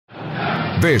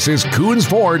This is Coons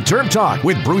Ford Terp Talk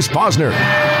with Bruce Posner.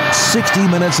 60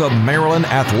 minutes of Maryland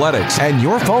athletics and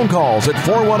your phone calls at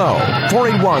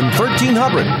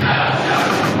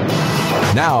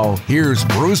 410-481-1300. Now, here's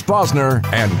Bruce Posner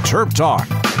and Terp Talk.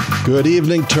 Good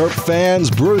evening, Terp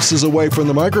fans. Bruce is away from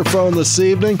the microphone this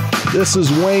evening. This is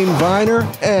Wayne Viener,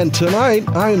 and tonight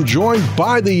I am joined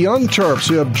by the Young Terps.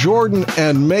 We have Jordan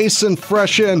and Mason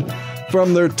fresh in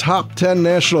from their top 10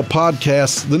 national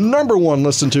podcasts, the number one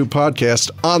listened to podcast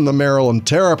on the Maryland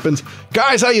Terrapins.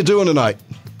 Guys, how you doing tonight?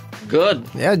 Good.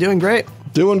 Yeah, doing great.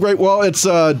 Doing great. Well, it's,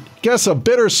 a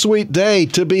bittersweet day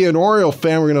to be an Oriole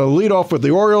fan. We're going to lead off with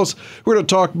the Orioles. We're going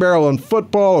to talk Maryland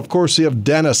football. Of course, you have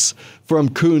Dennis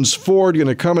from Coons Ford going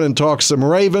to come in and talk some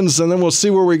Ravens, and then we'll see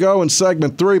where we go in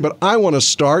segment 3. But I want to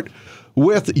start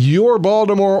with your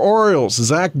Baltimore Orioles,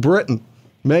 Zach Britton.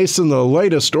 Mason, the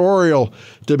latest Oriole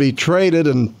to be traded,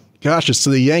 and gosh, it's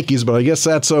to the Yankees, but I guess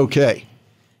that's okay.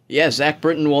 Yeah, Zach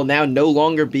Britton will now no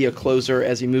longer be a closer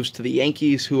as he moves to the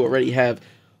Yankees, who already have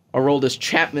Aroldis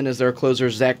Chapman as their closer.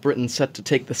 Zach Britton set to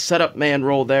take the setup man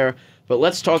role there. But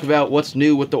let's talk about what's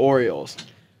new with the Orioles.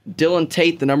 Dylan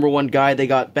Tate, the number one guy they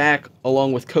got back,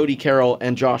 along with Cody Carroll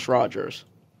and Josh Rogers.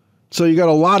 So you got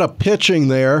a lot of pitching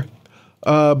there.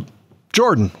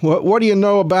 Jordan, what do you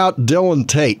know about Dylan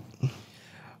Tate?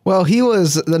 Well, he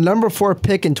was the number 4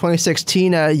 pick in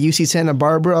 2016 at UC Santa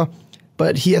Barbara,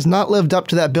 but he has not lived up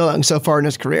to that billing so far in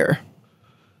his career.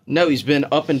 No, he's been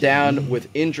up and down with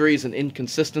injuries and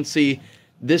inconsistency.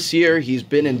 This year, he's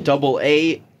been in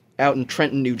Double-A out in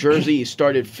Trenton, New Jersey. He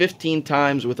started 15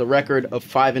 times with a record of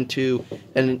 5-2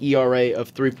 and an ERA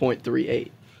of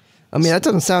 3.38. I mean, that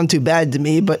doesn't sound too bad to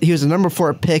me, but he was the number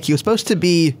 4 pick. He was supposed to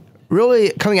be really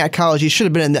coming out of college. He should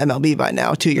have been in the MLB by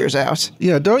now, 2 years out.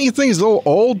 Yeah, don't you think he's a little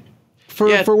old for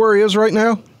where he is right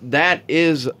now? That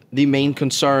is the main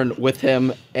concern with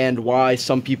him, and why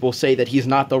some people say that he's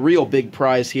not the real big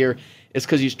prize here is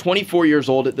because he's 24 years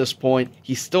old at this point.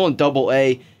 He's still in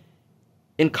Double-A.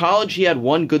 In college, he had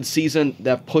one good season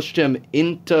that pushed him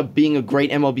into being a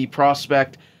great MLB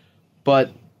prospect,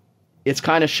 but it's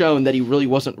kind of shown that he really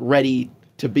wasn't ready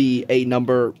to be a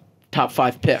top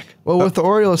 5 pick. Well, with the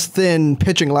Orioles' thin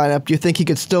pitching lineup, do you think he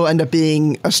could still end up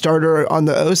being a starter on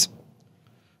the O's?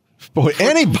 Boy,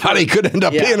 anybody could end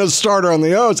up being a starter on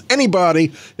the O's.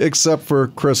 Anybody except for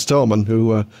Chris Tillman,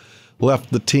 who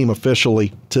left the team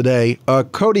officially today.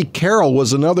 Cody Carroll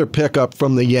was another pickup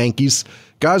from the Yankees.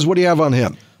 Guys, what do you have on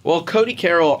him? Well, Cody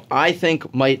Carroll, I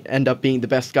think, might end up being the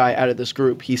best guy out of this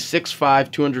group. He's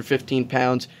 6'5", 215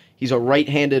 pounds. He's a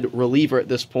right-handed reliever at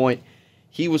this point.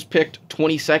 He was picked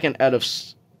 22nd out of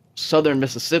Southern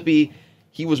Mississippi.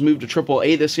 He was moved to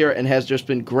Triple-A this year and has just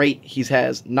been great. He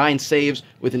has 9 saves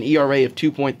with an ERA of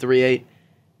 2.38,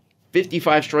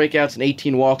 55 strikeouts and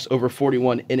 18 walks over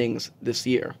 41 innings this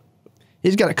year.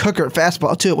 He's got a cooker at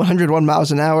fastball, too, at 101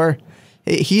 miles an hour.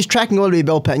 He's tracking a little bit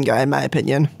of a bullpen guy, in my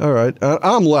opinion. All right.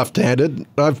 I'm left-handed.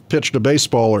 I've pitched a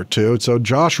baseball or two. So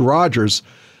Josh Rogers,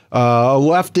 a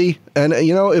lefty. And,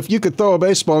 if you could throw a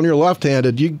baseball and you're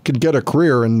left-handed, you could get a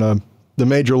career in the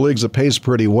major leagues that pays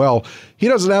pretty well. He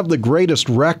doesn't have the greatest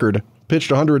record.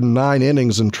 Pitched 109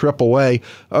 innings in Triple-A.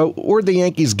 Where'd the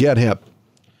Yankees get him?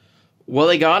 Well,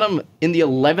 they got him in the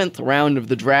 11th round of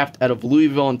the draft out of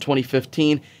Louisville in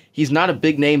 2015. He's not a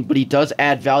big name, but he does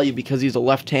add value because he's a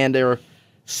left-hander.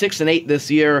 6-8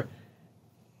 this year.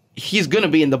 He's going to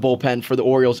be in the bullpen for the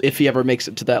Orioles if he ever makes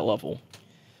it to that level.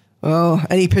 Well,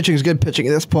 any pitching is good pitching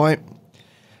at this point.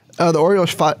 The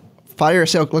Orioles fire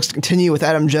sale looks to continue with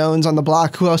Adam Jones on the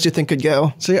block. Who else do you think could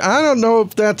go? See, I don't know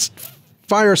if that's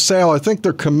fire sale. I think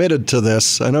they're committed to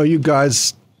this. I know you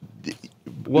guys, you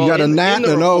got a Nat and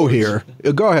an O here.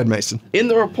 Go ahead, Mason. In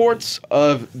the reports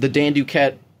of the Dan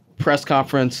Duquette press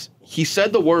conference, he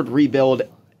said the word rebuild,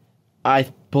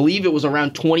 I believe it was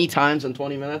around 20 times in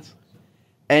 20 minutes.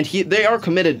 And they are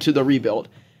committed to the rebuild.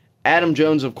 Adam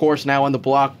Jones, of course, now on the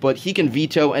block, but he can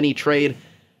veto any trade.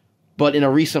 But in a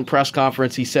recent press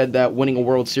conference, he said that winning a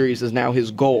World Series is now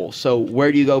his goal. So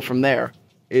where do you go from there?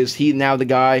 Is he now the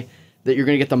guy that you're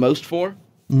going to get the most for?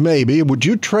 Maybe. Would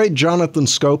you trade Jonathan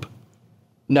Scope?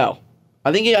 No.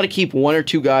 I think you got to keep 1 or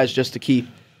 2 guys just to keep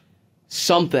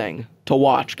something to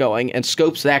watch going. And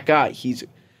Scope's that guy. He's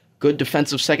good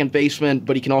defensive second baseman,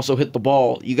 but he can also hit the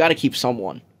ball. You got to keep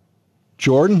someone.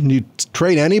 Jordan, you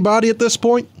trade anybody at this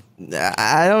point?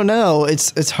 I don't know.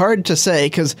 It's hard to say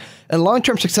because in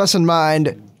long-term success in mind,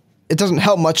 it doesn't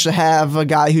help much to have a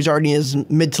guy who's already in his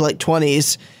mid to late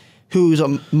 20s who's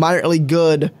a moderately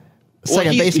good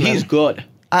second baseman. He's good.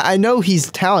 I know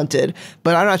he's talented,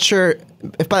 but I'm not sure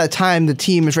if by the time the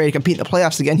team is ready to compete in the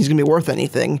playoffs again, he's going to be worth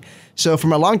anything. So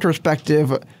from a long-term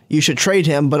perspective, you should trade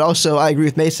him. But also, I agree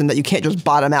with Mason that you can't just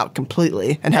bottom out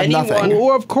completely and have nothing.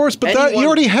 Well, of course, but that you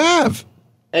already have.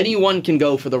 Anyone can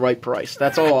go for the right price.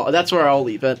 That's all. That's where I'll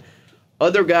leave it.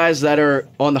 Other guys that are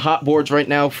on the hot boards right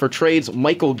now for trades,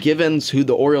 Michael Givens, who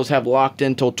the Orioles have locked in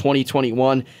until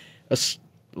 2021,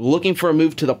 looking for a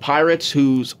move to the Pirates,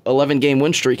 whose 11-game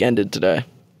win streak ended today.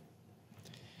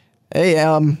 Hey,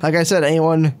 like I said,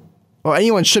 anyone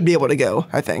should be able to go,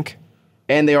 I think.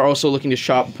 And they are also looking to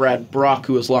shop Brad Brock,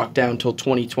 who is locked down until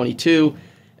 2022.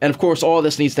 And, of course, all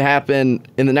this needs to happen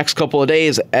in the next couple of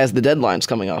days as the deadline's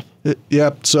coming up.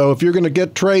 Yep, so if you're going to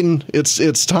get trading,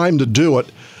 it's time to do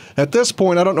it. At this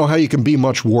point, I don't know how you can be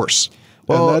much worse.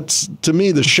 Well, and that's, to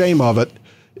me, the shame of it,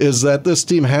 is that this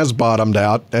team has bottomed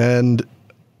out. And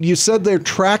you said they're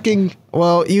tracking.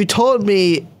 Well, you told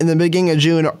me in the beginning of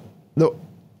June,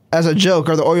 as a joke,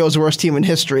 are the Orioles the worst team in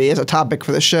history as a topic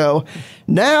for the show.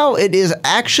 Now it is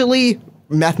actually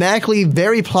mathematically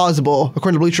very plausible,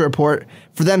 according to Bleacher Report,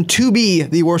 for them to be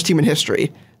the worst team in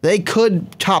history. They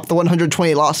could top the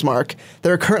 120 loss mark.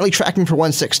 They're currently tracking for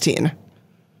 116.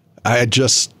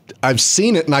 I've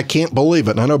seen it and I can't believe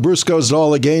it. And I know Bruce goes to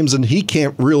all the games and he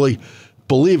can't really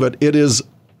believe it. It is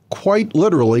quite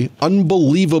literally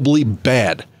unbelievably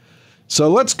bad. So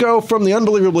let's go from the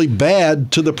unbelievably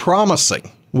bad to the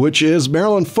promising, which is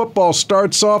Maryland football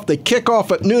starts off. They kick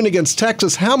off at noon against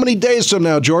Texas. How many days from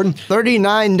now, Jordan?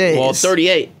 39 days. Well,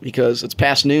 38 because it's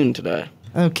past noon today.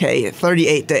 Okay,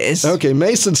 38 days. Okay,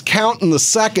 Mason's counting the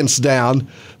seconds down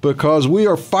because we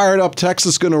are fired up.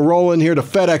 Texas going to roll in here to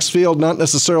FedEx Field, not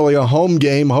necessarily a home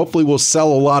game. Hopefully we'll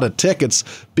sell a lot of tickets,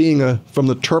 being from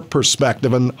the Terp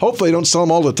perspective, and hopefully don't sell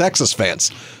them all to Texas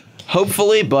fans.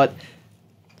 Hopefully, but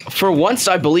for once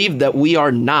I believe that we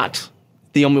are not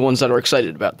the only ones that are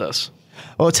excited about this.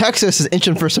 Well, Texas is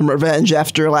inching for some revenge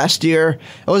after last year.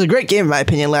 It was a great game, in my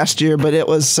opinion, last year, but it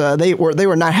was they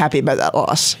were not happy about that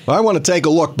loss. I want to take a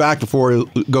look back before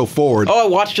we go forward. Oh, I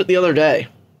watched it the other day.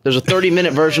 There's a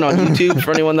 30-minute version on YouTube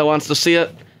for anyone that wants to see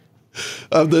it.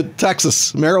 Of the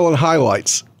Texas-Maryland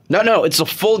highlights. No, it's a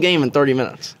full game in 30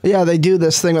 minutes. Yeah, they do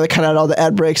this thing where they cut out all the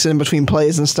ad breaks in between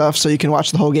plays and stuff so you can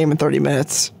watch the whole game in 30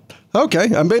 minutes. Okay,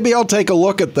 maybe I'll take a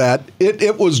look at that.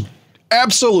 It was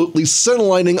absolutely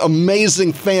scintillating,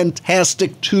 amazing,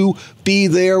 fantastic to be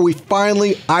there. We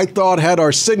finally, I thought, had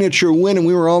our signature win, and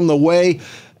we were on the way.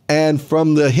 And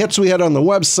from the hits we had on the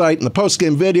website and the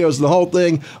post-game videos and the whole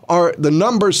thing, the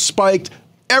numbers spiked.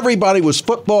 Everybody was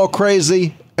football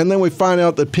crazy. And then we find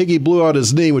out that Piggy blew out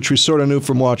his knee, which we sort of knew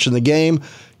from watching the game.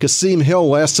 Kasim Hill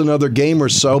lasts another game or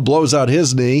so, blows out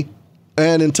his knee.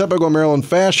 And in typical Maryland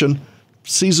fashion,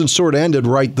 season sort of ended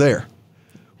right there.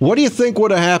 What do you think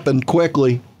would have happened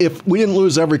quickly if we didn't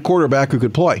lose every quarterback who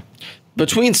could play?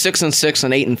 Between 6-6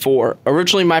 and 8-4.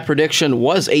 Originally, my prediction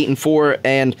was 8-4,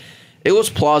 and it was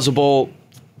plausible.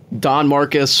 Don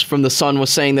Marcus from The Sun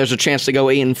was saying there's a chance to go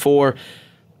 8-4,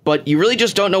 but you really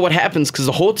just don't know what happens because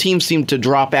the whole team seemed to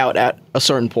drop out at a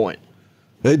certain point.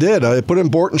 They did. They put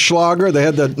in Bortenschlager. They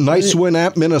had that nice win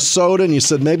at Minnesota, and you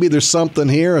said maybe there's something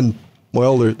here, and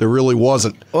well, there really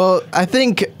wasn't. Well, I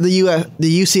think the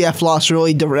UCF loss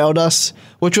really derailed us,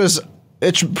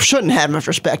 it shouldn't have much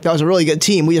respect. That was a really good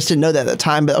team. We just didn't know that at the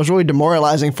time, but it was really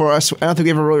demoralizing for us. I don't think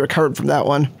we ever really recovered from that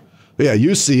one. Yeah,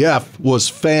 UCF was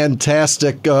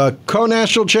fantastic.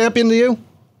 Co-national champion to you?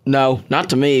 No, not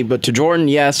to me, but to Jordan,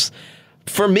 yes.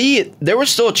 For me, there was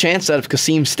still a chance that if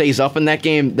Kasim stays up in that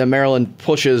game, that Maryland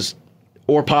pushes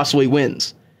or possibly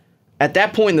wins. At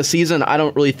that point in the season, I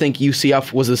don't really think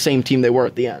UCF was the same team they were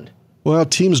at the end. Well,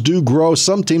 teams do grow.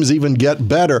 Some teams even get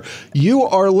better. You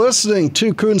are listening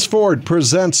to Coons Ford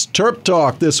presents Terp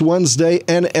Talk this Wednesday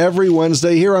and every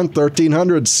Wednesday here on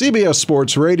 1300 CBS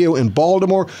Sports Radio in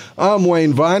Baltimore. I'm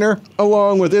Wayne Viener,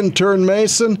 along with intern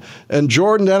Mason and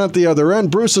Jordan down at the other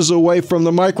end. Bruce is away from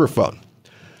the microphone.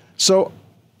 So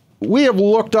we have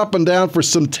looked up and down for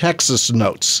some Texas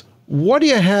notes. What do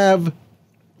you have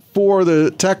for the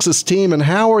Texas team, and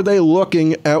how are they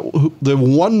looking at the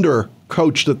wonder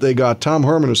coach that they got? Tom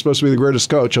Herman was supposed to be the greatest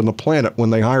coach on the planet when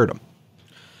they hired him.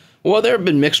 Well, there have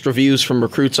been mixed reviews from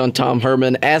recruits on Tom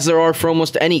Herman, as there are for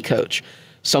almost any coach.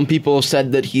 Some people have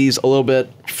said that he's a little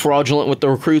bit fraudulent with the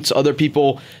recruits. Other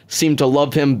people seem to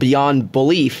love him beyond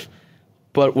belief.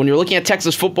 But when you're looking at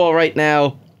Texas football right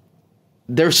now,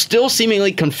 they're still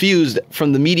seemingly confused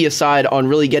from the media side on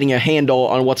really getting a handle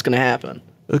on what's going to happen.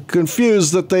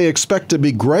 Confused that they expect to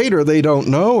be great, or they don't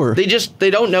know, or they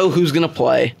don't know who's going to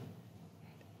play.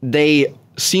 They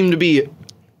seem to be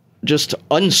just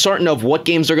uncertain of what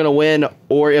games they're going to win,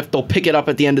 or if they'll pick it up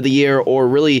at the end of the year, or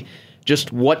really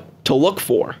just what to look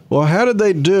for. Well, how did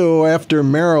they do after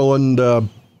Maryland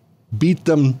beat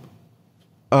them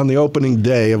on the opening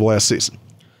day of last season?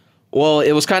 Well,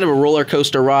 it was kind of a roller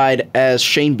coaster ride as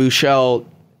Shane Buechele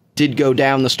did go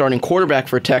down, the starting quarterback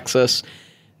for Texas.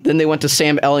 Then they went to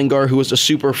Sam Ehlinger, who was a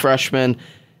super freshman.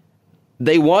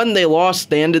 They won, they lost.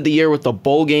 They ended the year with a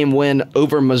bowl game win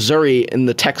over Missouri in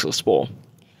the Texas Bowl.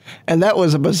 And that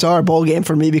was a bizarre bowl game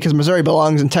for me because Missouri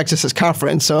belongs in Texas's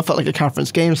conference, so it felt like a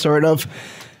conference game, sort of.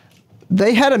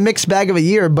 They had a mixed bag of a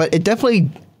year, but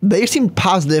they seemed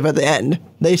positive at the end.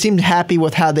 They seemed happy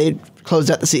with how they closed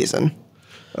out the season.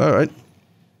 All right.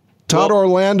 Todd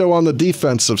Orlando on the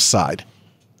defensive side.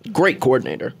 Great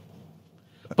coordinator.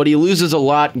 But he loses a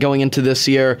lot going into this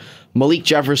year. Malik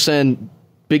Jefferson,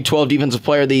 Big 12 Defensive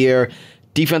Player of the Year,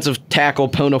 defensive tackle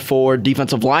Pona Ford,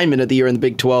 defensive lineman of the year in the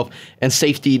Big 12, and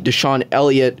safety Deshaun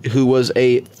Elliott, who was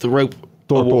a Thorpe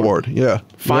Award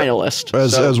finalist.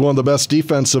 As one of the best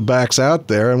defensive backs out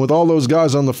there. And with all those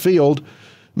guys on the field,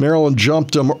 Maryland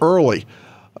jumped them early.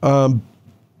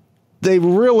 They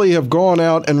really have gone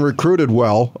out and recruited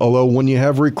well, although when you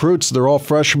have recruits, they're all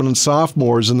freshmen and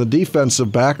sophomores. And the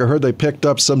defensive back, I heard they picked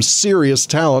up some serious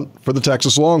talent for the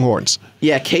Texas Longhorns.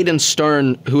 Yeah, Caden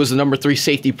Stern, who is the number 3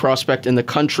 safety prospect in the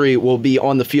country, will be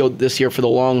on the field this year for the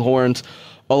Longhorns,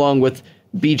 along with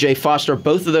B.J. Foster.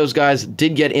 Both of those guys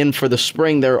did get in for the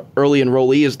spring. They're early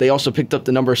enrollees. They also picked up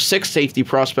the number 6 safety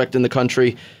prospect in the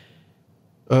country.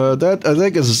 That, I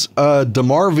think, is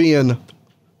DeMarvion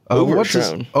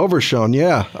Overshown,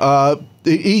 yeah.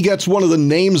 He gets one of the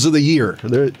names of the year.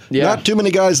 Not too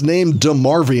many guys named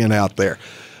DeMarvion out there.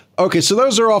 Okay, so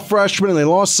those are all freshmen, and they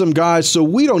lost some guys, so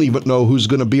we don't even know who's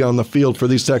going to be on the field for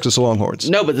these Texas Longhorns.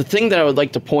 No, but the thing that I would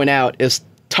like to point out is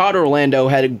Todd Orlando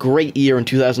had a great year in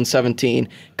 2017,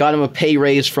 got him a pay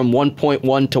raise from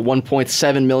 $1.1 to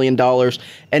 $1.7 million,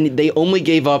 and they only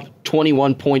gave up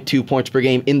 21.2 points per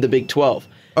game in the Big 12.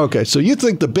 Okay, so you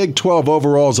think the Big 12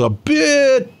 overall is a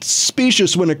bit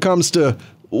specious when it comes to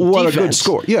what defense. A good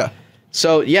score. Yeah.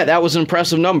 So, yeah, that was an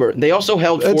impressive number. They also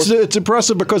held It's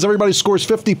impressive because everybody scores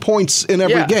 50 points in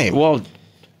every game. Well,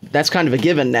 that's kind of a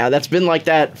given now. That's been like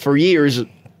that for years,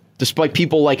 despite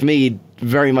people like me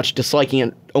very much disliking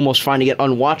it, almost finding it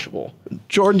unwatchable.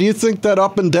 Jordan, do you think that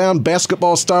up and down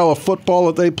basketball style of football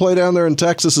that they play down there in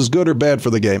Texas is good or bad for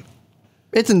the game?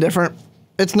 It's indifferent.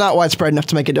 It's not widespread enough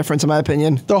to make a difference, in my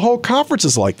opinion. The whole conference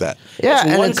is like that. Yeah,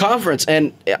 it's one conference,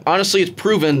 and honestly, it's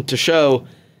proven to show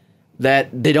that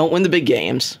they don't win the big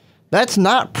games. That's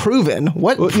not proven.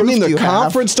 What proof you mean do the you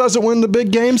conference have? doesn't win the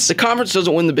big games? The conference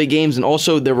doesn't win the big games, and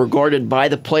also they're regarded by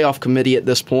the playoff committee at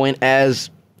this point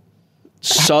as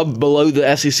sub below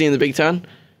the SEC and the Big Ten.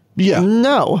 Yeah.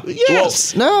 No.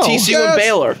 Yes. No. TCU and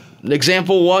Baylor.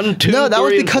 Example 1, 2, No, that 3,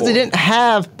 was and because 4. they didn't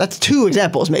have. That's 2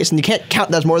 examples, Mason. You can't count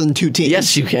that as more than 2 teams.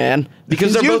 Yes, you can,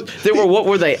 because they're both. They were, what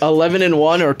were they?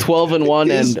 11-1 or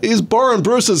 12-1, and he's borrowing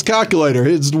Bruce's calculator.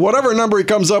 It's whatever number he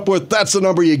comes up with, that's the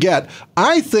number you get.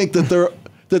 I think that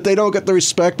they don't get the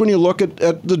respect when you look at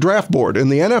the draft board in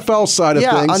the NFL side of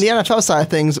things. Yeah, on the NFL side of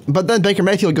things. But then Baker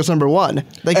Mayfield goes number 1.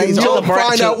 And you'll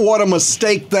find out what a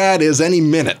mistake that is any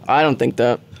minute. I don't think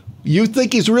that. You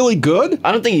think he's really good?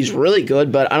 I don't think he's really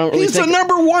good, but I don't really think... He's the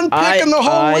number 1 pick in the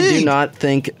whole league. I do not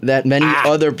think that many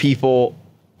other people,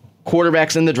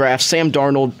 quarterbacks in the draft, Sam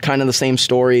Darnold, kind of the same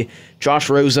story.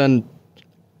 Josh Rosen,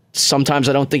 sometimes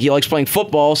I don't think he likes playing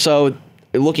football, so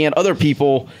looking at other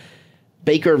people,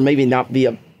 Baker maybe not be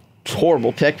a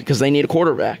horrible pick because they need a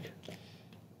quarterback.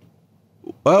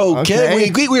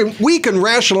 Okay. We can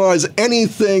rationalize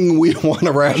anything we want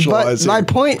to rationalize. But my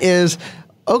point is...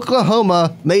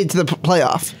 Oklahoma made it to the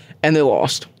playoff. And they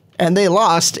lost. And they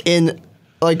lost in,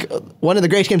 like, one of the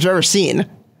greatest games I've ever seen.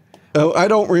 Oh, I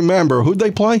don't remember. Who'd they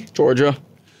play? Georgia.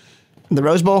 The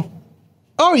Rose Bowl?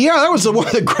 Oh, yeah, that was one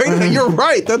of the greatest. You're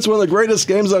right. That's one of the greatest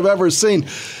games I've ever seen.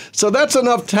 So that's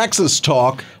enough Texas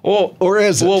talk. Well, or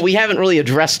is it? Well, we haven't really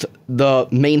addressed the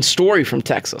main story from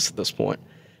Texas at this point,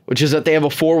 which is that they have a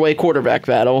 4-way quarterback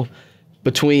battle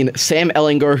between Sam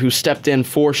Ehlinger, who stepped in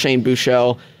for Shane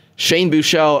Buechele,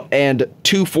 and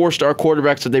 2 4-star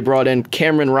quarterbacks that they brought in,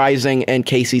 Cameron Rising and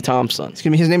Casey Thompson.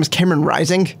 Excuse me, his name is Cameron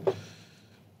Rising?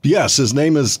 Yes, his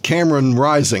name is Cameron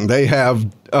Rising. They have,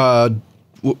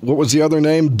 what was the other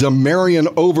name?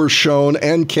 Demarion Overshown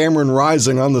and Cameron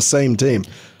Rising on the same team.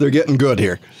 They're getting good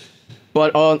here.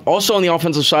 But also on the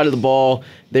offensive side of the ball,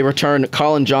 they returned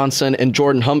Colin Johnson and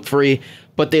Jordan Humphrey,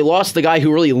 but they lost the guy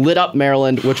who really lit up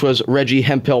Maryland, which was Reggie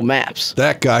Hemphill-Maps.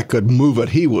 That guy could move it.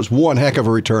 He was one heck of a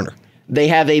returner. They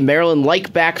have a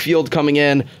Maryland-like backfield coming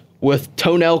in with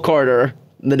Tonell Carter.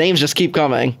 The names just keep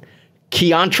coming.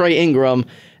 Keontre Ingram.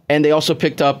 And they also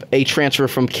picked up a transfer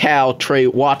from Cal, Trey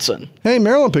Watson. Hey,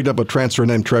 Maryland picked up a transfer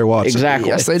named Trey Watson. Exactly.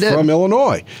 Yes, they did. From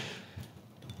Illinois.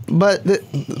 But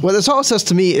what this all says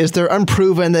to me is they're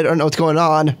unproven. They don't know what's going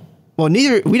on. Well,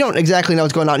 we don't exactly know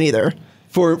what's going on either.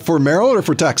 For Maryland or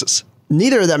for Texas?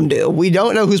 Neither of them do. We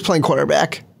don't know who's playing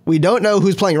quarterback. We don't know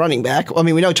who's playing running back. I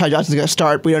mean, we know Ty Johnson's going to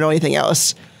start. We don't know anything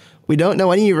else. We don't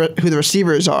know who the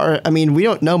receivers are. I mean, we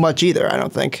don't know much either, I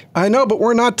don't think. I know, but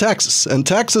we're not Texas. And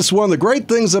Texas, one of the great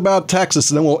things about Texas,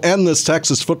 and then we'll end this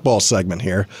Texas football segment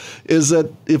here, is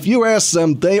that if you ask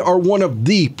them, they are one of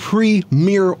the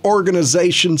premier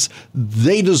organizations.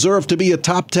 They deserve to be a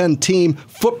top 10 team.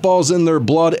 Football's in their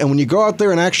blood. And when you go out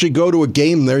there and actually go to a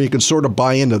game there, you can sort of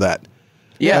buy into that.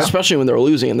 Yeah, especially when they're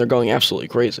losing and they're going absolutely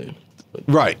crazy.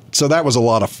 Right. So that was a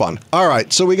lot of fun. All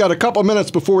right. So we got a couple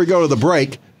minutes before we go to the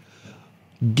break.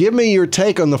 Give me your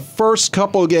take on the first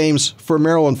couple of games for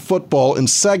Maryland football. In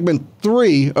segment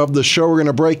 3 of the show, we're going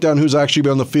to break down who's actually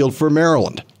been on the field for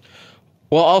Maryland.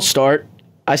 Well, I'll start.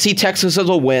 I see Texas as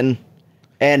a win.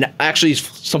 And actually,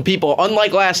 some people,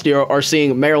 unlike last year, are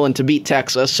seeing Maryland to beat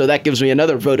Texas. So that gives me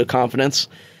another vote of confidence.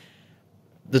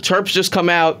 The Terps just come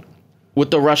out with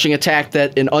the rushing attack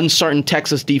that an uncertain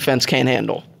Texas defense can't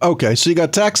handle. Okay, so you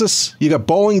got Texas, you got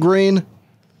Bowling Green.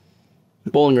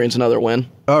 Bowling Green's another win.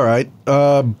 All right.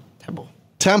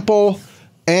 Temple.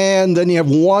 And then you have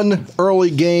one early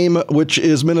game, which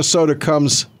is Minnesota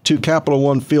comes to Capital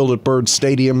One Field at Byrd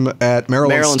Stadium at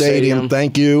Maryland Stadium.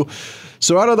 Thank you.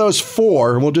 So out of those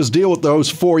 4, and we'll just deal with those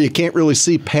 4. You can't really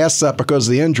see past that because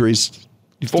of the injuries.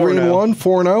 3-1,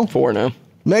 4-0? 4-0.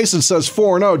 Mason says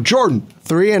 4-0. Jordan.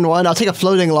 3-1. I'll take a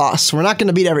floating loss. We're not going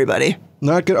to beat everybody.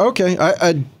 Not good.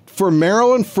 Okay. For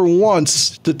Maryland, for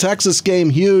once, the Texas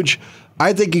game huge.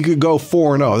 I think you could go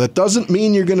 4-0. That doesn't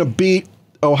mean you're going to beat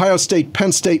Ohio State,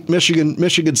 Penn State,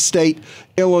 Michigan State,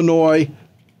 Illinois.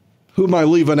 Who am I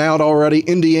leaving out already?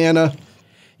 Indiana.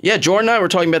 Yeah, Jordan and I were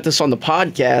talking about this on the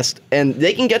podcast, and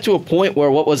they can get to a point where,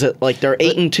 what was it, like they're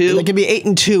 8-2? They could be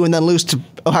 8-2 and then lose to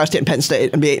Ohio State and Penn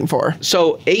State and be 8-4.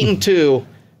 So 8-2,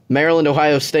 Maryland,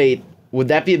 Ohio State. Would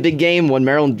that be a big game when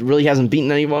Maryland really hasn't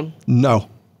beaten anyone? No.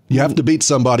 You have to beat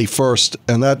somebody first,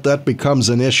 and that becomes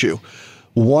an issue.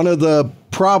 One of the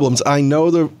problems, I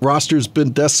know the roster's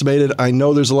been decimated. I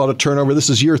know there's a lot of turnover. This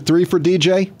is year 3 for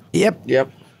DJ?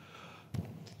 Yep.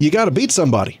 You got to beat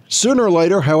somebody. Sooner or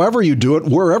later, however you do it,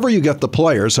 wherever you get the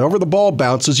players, however the ball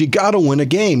bounces, you got to win a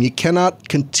game. You cannot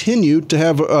continue to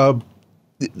have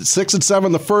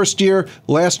 6-7 the first year.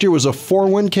 Last year was a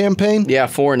 4-win campaign. Yeah,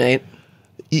 4-8.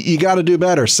 You got to do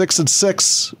better.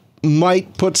 6-6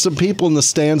 might put some people in the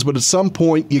stands, but at some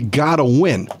point, you got to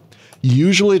win.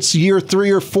 Usually it's year 3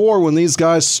 or 4 when these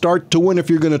guys start to win if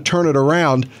you're going to turn it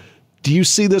around. Do you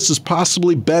see this as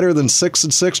possibly better than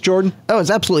 6-6, Jordan? Oh,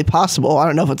 it's absolutely possible. I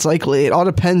don't know if it's likely. It all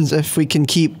depends if we can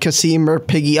keep Kasim or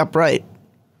Piggy upright.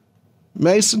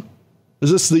 Mason,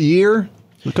 is this the year?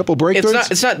 A couple breakthroughs?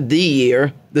 It's not the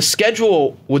year. The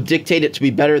schedule would dictate it to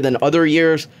be better than other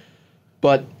years,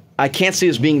 but I can't see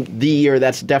this being the year.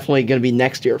 That's definitely going to be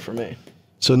next year for me.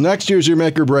 So next year's your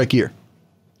make or break year?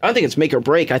 I don't think it's make or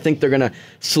break. I think they're going to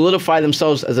solidify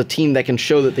themselves as a team that can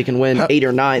show that they can win 8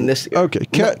 or 9 this year. Okay.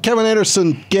 Kevin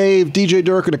Anderson gave DJ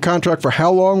Durkin a contract for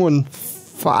how long?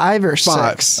 5 or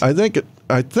 6. I think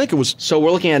it was. So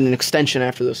we're looking at an extension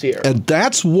after this year. And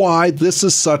that's why this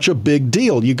is such a big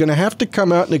deal. You're going to have to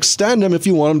come out and extend him if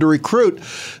you want him to recruit.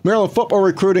 Maryland football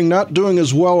recruiting not doing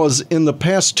as well as in the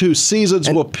past 2 seasons.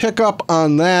 We'll pick up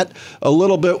on that a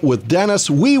little bit with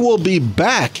Dennis. We will be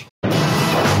back.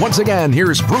 Once again,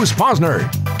 here's Bruce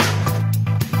Posner.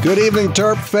 Good evening,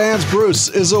 Terp fans. Bruce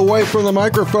is away from the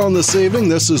microphone this evening.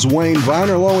 This is Wayne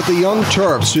Viener along with the Young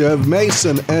Terps. You have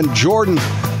Mason and Jordan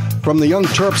from the Young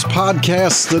Terps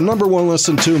podcast, the number 1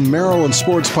 listened to Maryland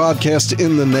sports podcast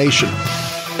in the nation.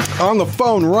 On the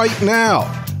phone right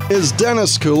now is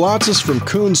Dennis Koulatsis from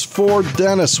Coons Ford.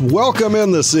 Dennis, welcome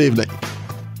in this evening.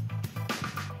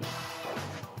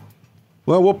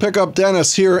 Well, we'll pick up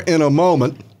Dennis here in a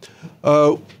moment.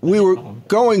 We were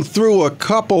going through a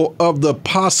couple of the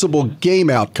possible game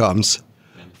outcomes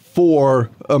for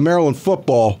Maryland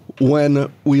football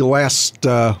when we last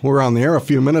were on the air a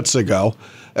few minutes ago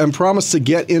and promised to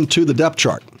get into the depth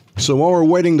chart. So while we're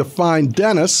waiting to find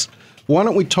Dennis, why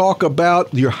don't we talk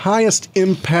about your highest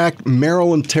impact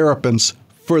Maryland Terrapins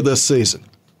for this season?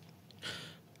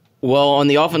 Well, on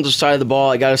the offensive side of the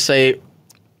ball, I got to say,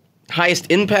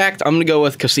 highest impact, I'm going to go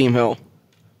with Kasim Hill.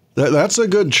 That's a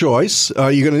good choice.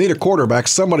 You're going to need a quarterback.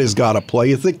 Somebody's got to play.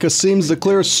 You think Kasim's the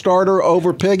clear starter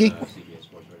over Piggy?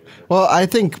 Well, I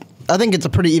think it's a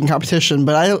pretty even competition,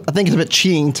 but I think it's a bit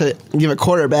cheating to give a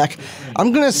quarterback.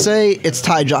 I'm going to say it's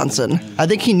Ty Johnson. I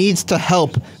think he needs to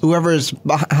help whoever's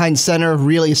behind center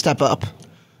really step up.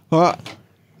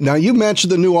 Now, you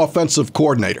mentioned the new offensive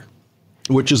coordinator.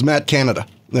 which is Matt Canada.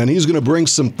 And he's going to bring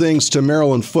some things to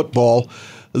Maryland football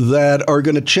that are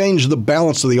going to change the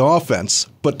balance of the offense.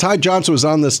 But Ty Johnson was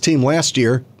on this team last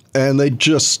year, and they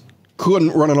just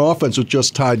couldn't run an offense with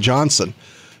just Ty Johnson.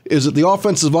 Is it the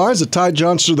offensive line? Is it Ty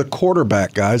Johnson or the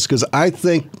quarterback, guys? Because I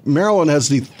think Maryland has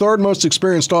the third most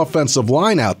experienced offensive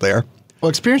line out there. Well,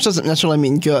 experience doesn't necessarily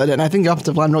mean good, and I think the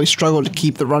offensive line really struggled to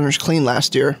keep the runners clean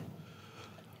last year.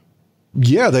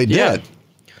 Yeah, they did. Yeah.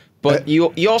 But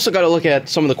you also got to look at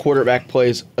some of the quarterback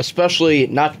plays, especially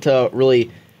not to really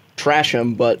trash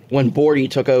him, but when Bordy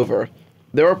took over.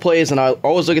 There were plays, and I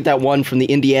always look at that one from the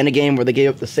Indiana game where they gave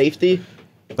up the safety.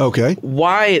 Okay.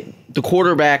 Why the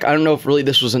quarterback, I don't know if really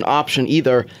this was an option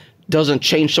either, doesn't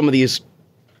change some of these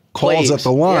calls plays at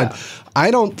the line. Yeah.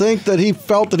 I don't think that he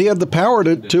felt that he had the power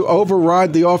to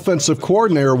override the offensive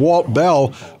coordinator, Walt Bell,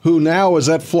 who now is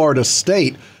at Florida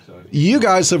State. You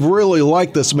guys have really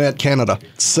liked this Matt Canada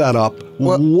setup.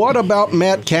 What about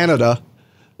Matt Canada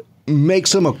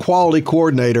makes him a quality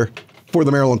coordinator for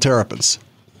the Maryland Terrapins?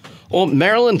 Well,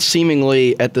 Maryland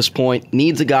seemingly at this point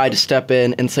needs a guy to step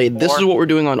in and say, this is what we're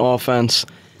doing on offense,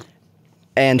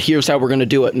 and here's how we're going to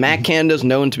do it. Matt Canada is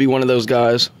known to be one of those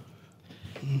guys,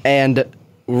 and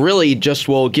really just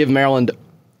will give Maryland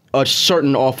a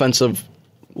certain offensive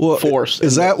force.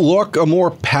 Does that look a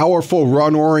more powerful,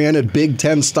 run-oriented Big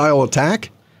Ten-style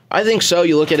attack? I think so.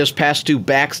 You look at his past two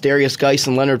backs, Darius Geis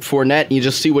and Leonard Fournette, and you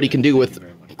just see what he can do with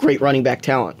great running back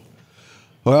talent.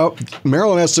 Well,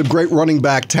 Maryland has some great running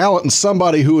back talent, and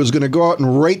somebody who is going to go out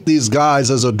and rate these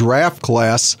guys as a draft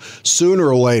class sooner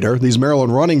or later, these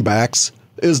Maryland running backs,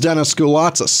 is Dennis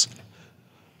Skoulatzis.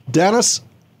 Dennis?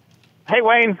 Hey,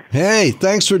 Wayne. Hey,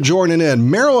 thanks for joining in.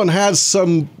 Maryland has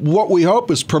some, what we hope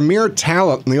is premier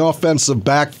talent in the offensive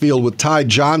backfield with Ty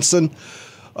Johnson.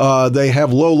 They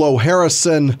have Lolo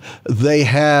Harrison. They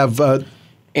have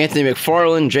Anthony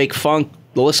McFarland, Jake Funk.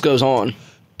 The list goes on.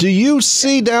 Do you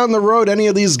see down the road any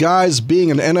of these guys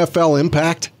being an NFL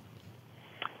impact?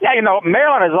 Yeah,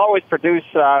 Maryland has always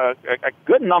produced a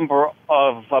good number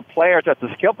of players at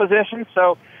the skill position,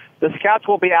 so the scouts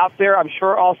will be out there, I'm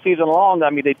sure, all season long. I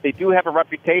mean, they do have a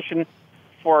reputation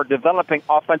for developing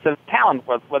offensive talent,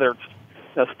 whether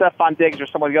it's Stephon Diggs or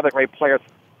some of the other great players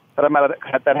that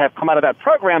have come out of that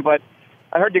program. But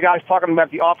I heard you guys talking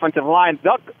about the offensive line.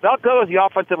 They'll go as the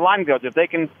offensive line goes. If they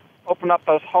can open up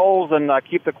those holes and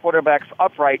keep the quarterbacks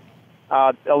upright,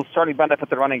 it'll certainly benefit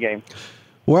the running game.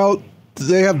 Well,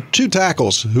 they have two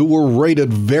tackles who were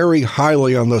rated very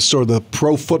highly on the sort of the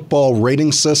pro football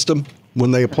rating system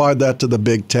when they applied that to the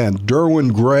Big Ten.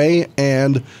 Derwin Gray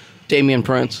and Damian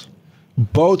Prince.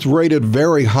 Both rated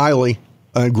very highly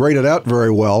and graded out very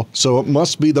well, so it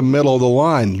must be the middle of the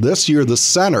line. This year, the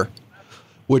center,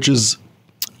 which is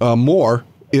Moore,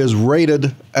 is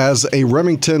rated as a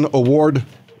Remington Award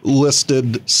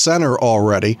listed center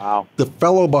already. Wow. The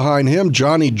fellow behind him,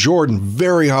 Johnny Jordan,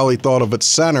 very highly thought of at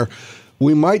center.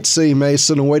 We might see,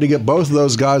 Mason, a way to get both of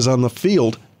those guys on the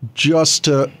field just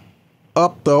to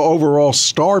up the overall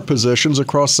star positions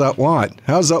across that line.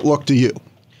 How does that look to you?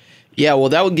 Yeah, well,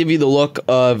 that would give you the look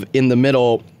of, in the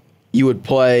middle, you would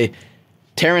play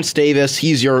Terrence Davis.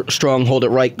 He's your stronghold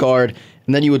at right guard.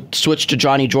 And then you would switch to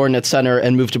Johnny Jordan at center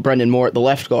and move to Brendan Moore at the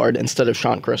left guard instead of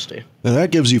Sean Christie. And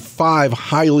that gives you 5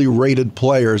 highly rated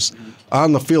players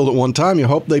on the field at one time. You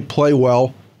hope they play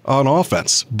well on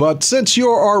offense. But since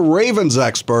you're our Ravens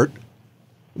expert,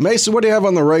 Mason, what do you have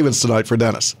on the Ravens tonight for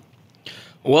Dennis?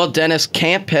 Well, Dennis,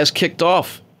 camp has kicked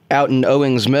off out in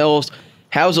Owings Mills.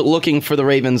 How's it looking for the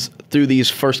Ravens through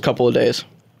these first couple of days?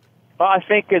 Well, I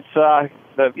think it's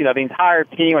the entire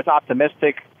team is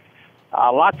optimistic.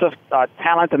 Lots of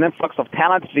talent and influx of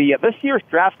talent. This year's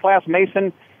draft class,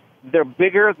 Mason, they're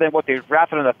bigger than what they've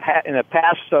drafted in the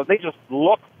past, so they just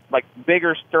look like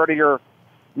bigger, sturdier,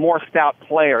 more stout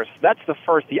players. That's the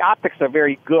first. The optics are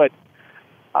very good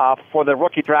for the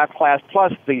rookie draft class,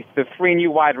 plus the 3 new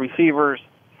wide receivers,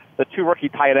 the 2 rookie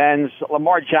tight ends.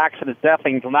 Lamar Jackson has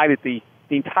definitely ignited the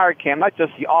entire camp, not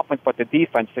just the offense, but the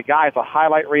defense. The guy is a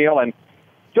highlight reel, and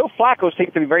Joe Flacco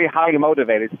seems to be very highly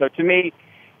motivated. So to me,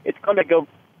 it's going to go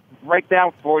right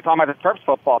down for we're talking about the Terps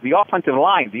football. The offensive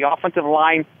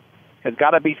line has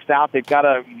got to be stout. They've got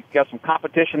some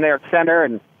competition there at center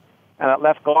and at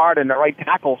left guard and the right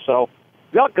tackle. So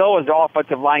they'll go as the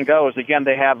offensive line goes. Again,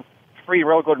 they have 3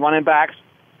 real good running backs,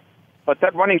 but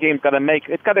that running game's got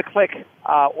to click.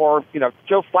 Or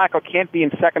Joe Flacco can't be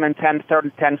in 2nd and 10, 3rd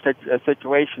and 10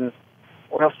 situations,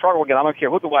 or he'll struggle again. I don't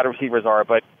care who the wide receivers are,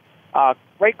 but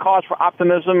great cause for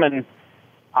optimism. And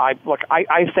I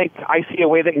think I see a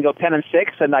way they can go 10-6,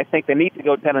 and I think they need to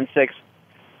go 10-6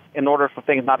 in order for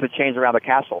things not to change around the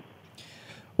castle.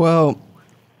 Well,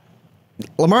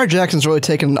 Lamar Jackson's really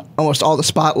taken almost all the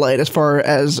spotlight as far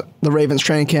as the Ravens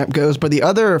training camp goes, but the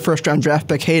other first-round draft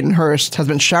pick, Hayden Hurst, has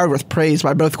been showered with praise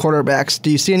by both quarterbacks. Do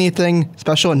you see anything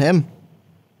special in him?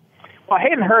 Well,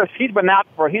 Hayden Hurst, he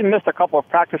missed a couple of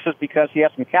practices because he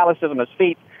had some calluses on his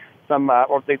feet,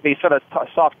 or they said a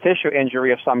soft tissue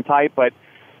injury of some type. But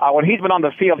when he's been on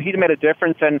the field, he's made a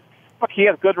difference. And look, he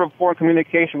has good rapport and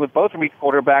communication with both of these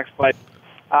quarterbacks. But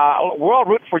we're all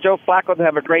rooting for Joe Flacco to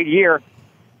have a great year.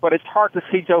 But it's hard to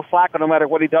see Joe Flacco, no matter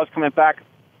what he does, coming back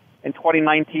in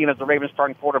 2019 as the Ravens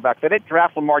starting quarterback. They did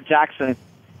draft Lamar Jackson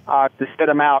to sit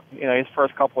him out, his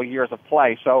first couple of years of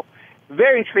play. So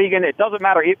very intriguing. It doesn't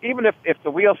matter. Even if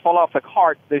the wheels fall off the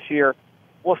cart this year,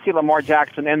 we'll see Lamar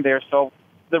Jackson in there. So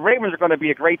the Ravens are going to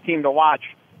be a great team to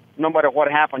watch no matter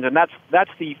what happens. And that's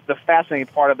the fascinating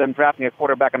part of them drafting a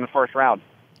quarterback in the first round.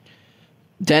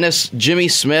 Dennis, Jimmy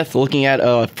Smith looking at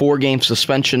a 4-game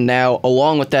suspension now,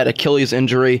 along with that Achilles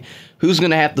injury. Who's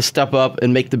going to have to step up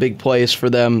and make the big plays for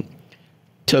them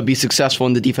to be successful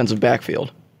in the defensive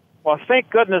backfield? Well,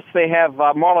 thank goodness they have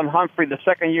Marlon Humphrey, the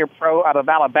second-year pro out of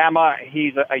Alabama.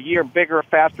 He's a year bigger,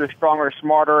 faster, stronger,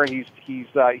 smarter. He's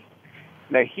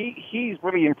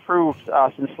really improved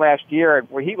since last year,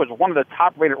 where he was one of the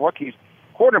top-rated rookies,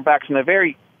 quarterbacks in a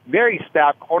very, very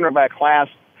stout cornerback class.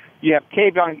 You have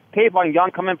Kayvon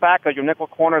Young coming back as your nickel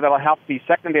corner that'll help the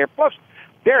secondary. Plus,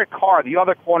 Derek Carr, the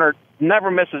other corner, never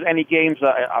misses any games,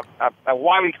 a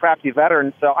wily, crafty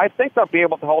veteran. So I think they'll be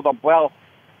able to hold up well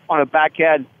on the back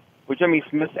end with Jimmy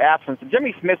Smith's absence. And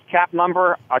Jimmy Smith's cap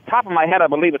number, top of my head, I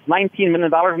believe it's $19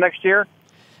 million next year.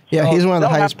 Yeah, so he's one of the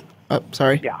highest.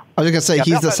 Sorry. Yeah. I was just going to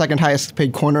say he's the second highest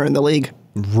paid corner in the league.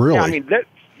 Really? Yeah, I mean,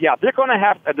 they're going to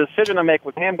have a decision to make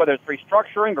with him, whether it's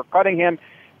restructuring or cutting him,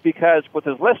 because with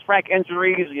his List Frank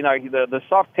injuries, the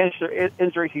soft tissue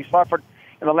injuries he suffered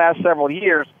in the last several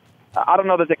years, I don't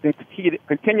know that they can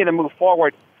continue to move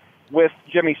forward with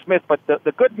Jimmy Smith. But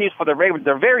the good news for the Ravens,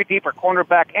 they're very deep at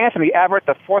cornerback. Anthony Averett,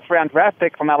 the 4th-round draft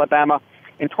pick from Alabama,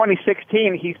 in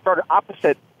 2016, he started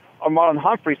opposite of Marlon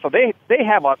Humphrey. So they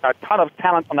have a ton of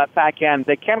talent on that back end.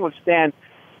 They can withstand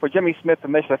for Jimmy Smith to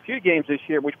miss a few games this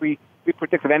year, which we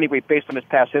predicted anyway based on his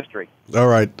past history. All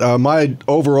right. My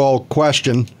overall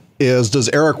question is, does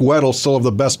Eric Weddle still have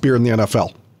the best beer in the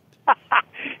NFL?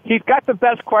 He's got the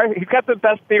best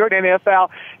beer in the NFL,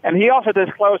 and he also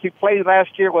disclosed he played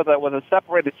last year with a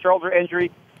separated shoulder injury,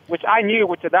 which I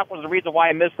knew, that was the reason why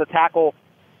I missed the tackle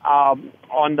on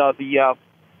the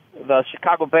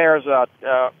Chicago Bears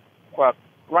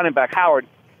running back Howard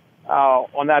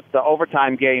on that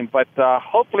overtime game. But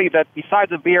hopefully that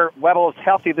besides the beer, Weddle is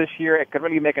healthy this year. It could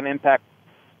really make an impact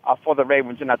for the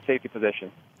Ravens in that safety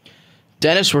position.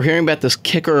 Dennis, we're hearing about this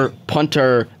kicker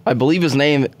punter. I believe his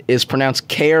name is pronounced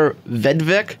Kair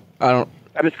Vedvik.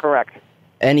 That is correct.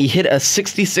 And he hit a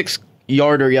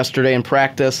 66-yarder yesterday in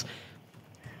practice.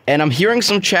 And I'm hearing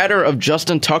some chatter of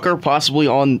Justin Tucker possibly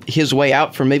on his way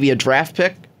out for maybe a draft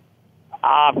pick.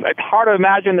 It's hard to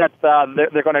imagine that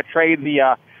they're going to trade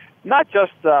the not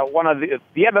just one of the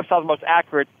NFL's most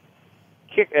accurate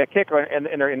kicker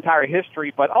in their entire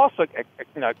history, but also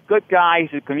a good guy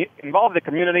who's involved in the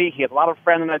community. He had a lot of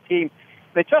friends on that team.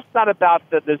 It's just not about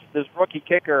this rookie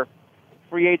kicker,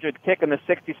 free agent kicking the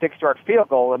 66-yard field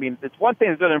goal. I mean, it's one thing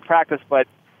to do it in practice, but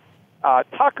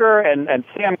Tucker and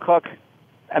Sam Cook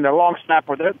and their long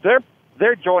snapper,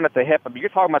 they're joined at the hip. I mean, you're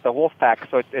talking about the Wolfpack,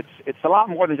 so it's a lot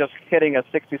more than just hitting a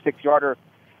 66-yarder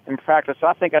in practice. So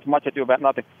I think that's much ado about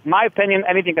nothing. In my opinion,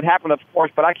 anything can happen, of course,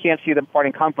 but I can't see them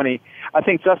parting company. I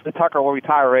think Justin Tucker will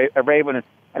retire a Raven,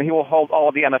 and he will hold all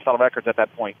of the NFL records at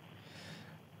that point.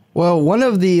 Well, one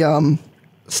of the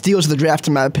steals of the draft,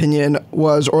 in my opinion,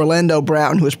 was Orlando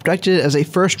Brown, who was projected as a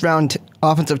first-round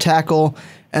offensive tackle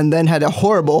and then had a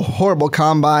horrible, horrible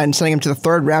combine, sending him to the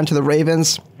 3rd round to the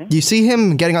Ravens. Mm-hmm. Do you see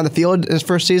him getting on the field in his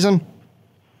first season?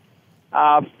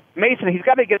 Mason, he's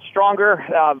got to get stronger.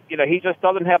 He just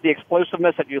doesn't have the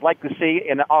explosiveness that you'd like to see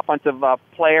in an offensive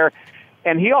player.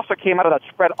 And he also came out of that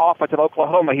spread offense at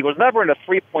Oklahoma. He was never in a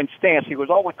 3-point stance. He was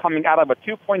always coming out of a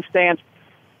 2-point stance.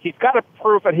 He's got to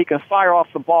prove that he can fire off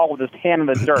the ball with his hand in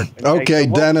the dirt. Okay,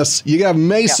 Dennis, you have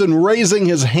Mason raising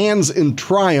his hands in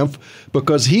triumph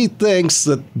because he thinks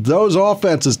that those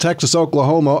offenses, Texas,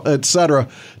 Oklahoma, etc.,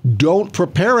 don't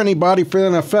prepare anybody for the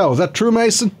NFL. Is that true,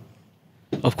 Mason?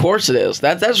 Of course it is.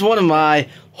 That's one of my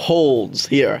holds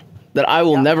here, that I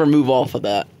will never move off of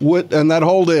that. And that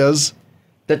hold is?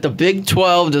 That the Big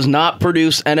 12 does not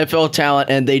produce NFL talent,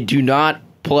 and they do not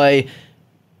play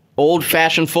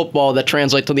old-fashioned football that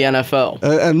translates to the NFL.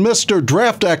 And Mr.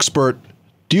 Draft Expert,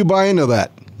 do you buy into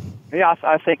that? Yeah,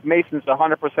 I think Mason's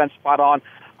 100% spot on.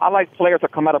 I like players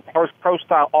that come out of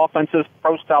pro-style offenses,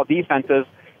 pro-style defenses.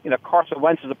 Carson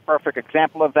Wentz is a perfect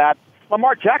example of that.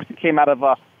 Lamar Jackson came out of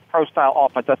a pro-style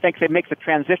offense. I think it makes the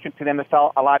transition to the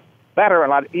NFL a lot better, a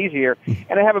lot easier,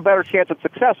 and they have a better chance of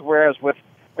success. Whereas when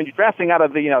you're drafting out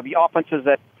of the offenses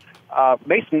that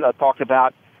Mason talked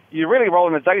about, you're really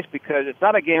rolling the dice because it's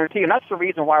not a guarantee, and that's the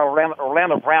reason why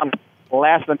Orlando Brown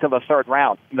lasted until the third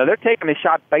round. They're taking a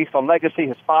shot based on legacy,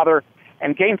 his father,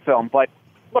 and game film. But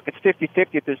look, it's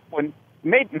 50-50 at this point,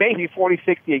 maybe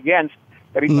 40-60 against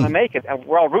that he's going to make it, and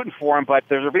we're all rooting for him. But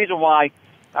there's a reason why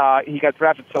he got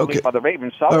drafted so late by the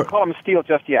Ravens, so I wouldn't call him a steal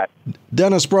just yet.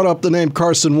 Dennis brought up the name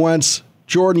Carson Wentz.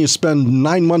 Jordan, you spend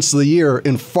 9 months of the year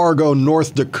in Fargo,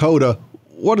 North Dakota.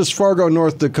 What does Fargo,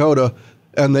 North Dakota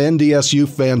and the NDSU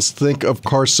fans think of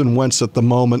Carson Wentz at the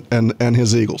moment and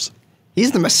his Eagles?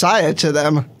 He's the messiah to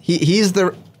them. He's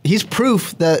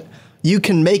proof that you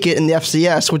can make it in the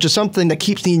FCS, which is something that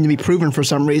keeps needing to be proven for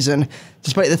some reason,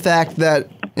 despite the fact that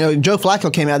Joe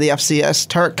Flacco came out of the FCS,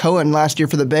 Tarek Cohen last year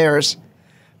for the Bears.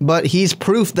 But he's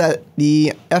proof that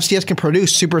the FCS can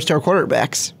produce superstar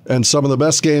quarterbacks. And some of the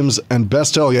best games and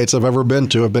best tailgates I've ever been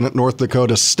to have been at North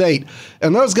Dakota State.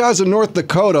 And those guys in North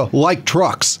Dakota like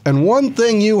trucks. And one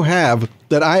thing you have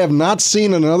that I have not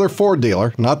seen in another Ford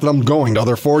dealer, not that I'm going to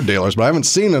other Ford dealers, but I haven't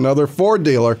seen another Ford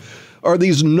dealer, are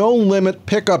these no-limit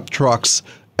pickup trucks.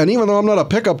 And even though I'm not a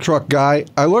pickup truck guy,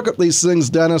 I look at these things,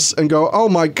 Dennis, and go, oh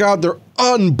my God, they're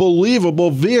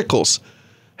unbelievable vehicles.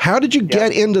 How did you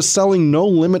get into selling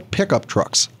no-limit pickup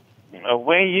trucks?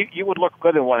 Wayne, you would look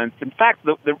good in one. In fact,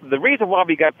 the reason why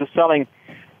we got to selling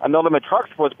no-limit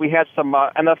trucks was we had some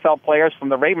NFL players from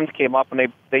the Ravens came up,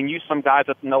 and they knew some guys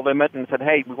at No Limit and said,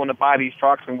 hey, we want to buy these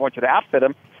trucks and we want you to outfit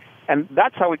them. And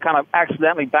that's how we kind of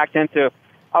accidentally backed into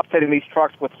upfitting these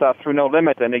trucks with through No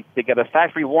Limit. And they get a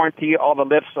factory warranty. All the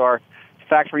lifts are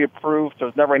factory approved.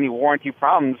 There's never any warranty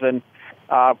problems. And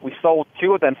we sold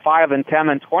 2, then 5, then 10,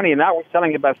 then 20, and now we're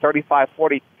selling about 35,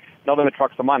 40 no-limit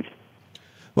trucks a month.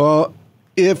 Well,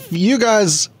 if you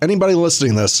guys, anybody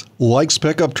listening to this, likes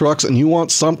pickup trucks and you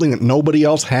want something that nobody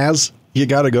else has, you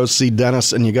got to go see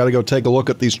Dennis and you got to go take a look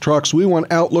at these trucks. We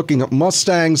went out looking at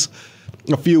Mustangs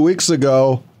a few weeks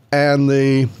ago, and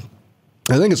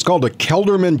I think it's called a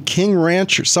Kelderman King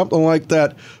Ranch or something like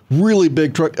that. Really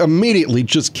big truck. Immediately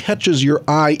just catches your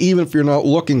eye, even if you're not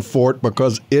looking for it,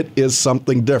 because it is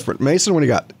something different. Mason, what do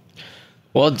you got?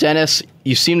 Well, Dennis,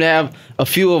 you seem to have a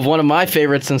few of one of my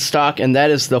favorites in stock, and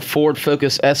that is the Ford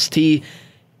Focus ST.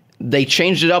 They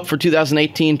changed it up for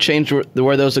 2018, changed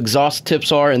where those exhaust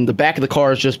tips are, and the back of the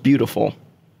car is just beautiful.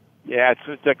 Yeah,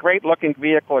 it's a great-looking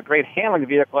vehicle, a great handling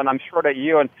vehicle, and I'm sure that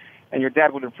you and your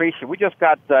dad would appreciate. We just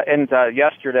got in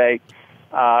yesterday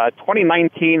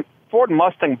 2019 Ford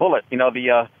Mustang Bullitt,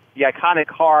 the iconic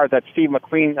car that Steve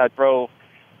McQueen drove.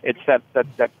 It's that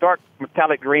dark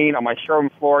metallic green on my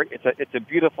showroom floor. It's a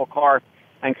beautiful car.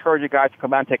 I encourage you guys to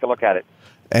come out and take a look at it.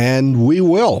 And we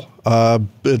will.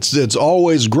 It's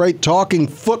always great talking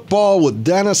football with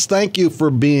Dennis. Thank you for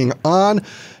being on.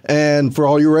 And for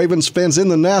all you Ravens fans, In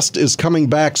the Nest is coming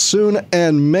back soon.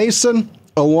 And Mason,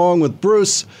 along with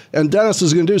Bruce, and Dennis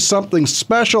is going to do something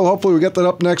special. Hopefully we get that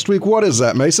up next week. What is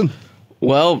that, Mason?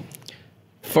 Well,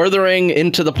 furthering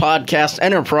into the podcast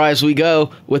enterprise we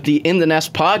go with the In the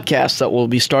Nest podcast that will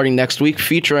be starting next week,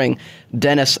 featuring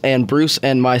Dennis and Bruce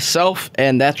and myself,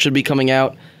 and that should be coming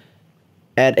out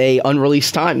at a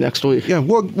unreleased time next week. Yeah,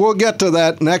 we'll get to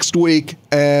that next week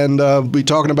and be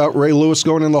talking about Ray Lewis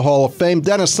going in the Hall of Fame.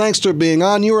 Dennis, thanks for being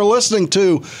on. You are listening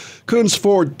to Coons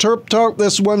Ford Terp Talk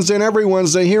this Wednesday and every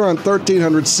Wednesday here on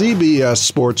 1300 CBS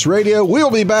Sports Radio.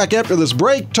 We'll be back after this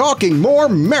break talking more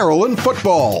Maryland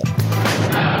football.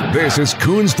 This is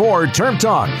Coons Ford Terp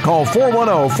Talk. Call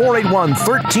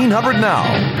 410-481-1300 now.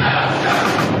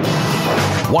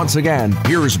 Once again,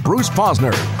 here's Bruce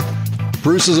Posner.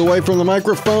 Bruce is away from the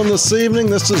microphone this evening.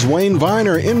 This is Wayne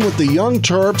Viener in with the Young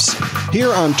Terps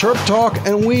here on Terp Talk,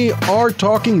 and we are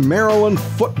talking Maryland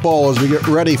football as we get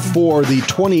ready for the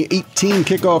 2018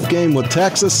 kickoff game with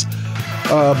Texas.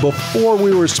 Before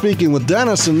we were speaking with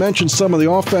Dennis and mentioned some of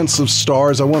the offensive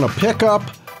stars, I want to pick up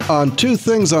on two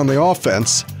things on the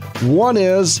offense. One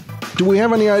is, do we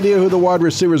have any idea who the wide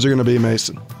receivers are going to be,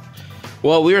 Mason?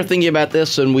 Well, we were thinking about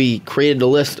this, and we created a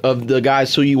list of the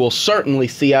guys who you will certainly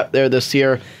see out there this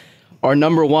year. Our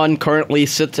number one currently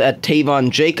sits at Tavon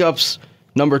Jacobs.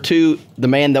 Number two, the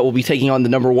man that will be taking on the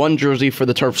number one jersey for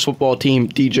the Terps football team,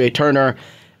 DJ Turner.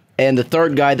 And the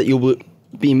third guy that you'll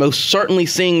be most certainly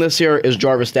seeing this year is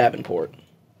Jarvis Davenport.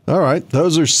 All right,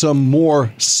 those are some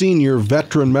more senior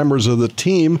veteran members of the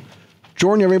team.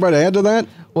 Jordan, you have anybody to add to that?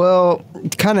 Well,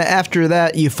 kind of after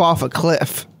that, you fall off a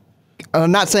cliff.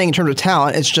 I'm not saying in terms of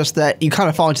talent, it's just that you kind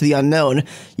of fall into the unknown.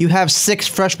 You have 6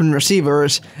 freshman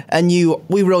receivers, and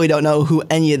we really don't know who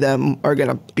any of them are going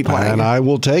to be playing. And I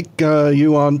will take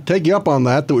you up on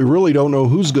that we really don't know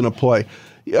who's going to play.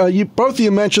 Both of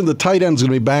you mentioned the tight end's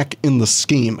going to be back in the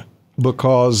scheme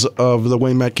because of the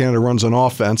way Matt Canada runs on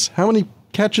offense. How many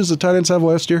catches the tight ends have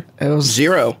last year? It was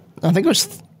 0. I think it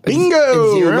was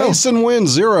Bingo! 0. Mason wins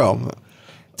 0.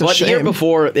 But the year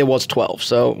before, it was 12.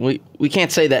 So we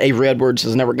can't say that Avery Edwards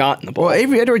has never gotten the ball. Well,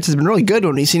 Avery Edwards has been really good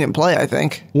when we've seen him play, I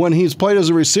think. When he's played as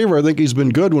a receiver, I think he's been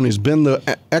good. When he's been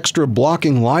the extra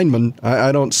blocking lineman,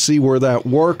 I don't see where that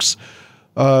works.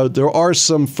 There are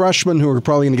some freshmen who are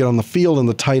probably going to get on the field in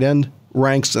the tight end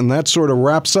ranks, and that sort of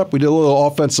wraps up. We did a little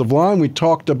offensive line. We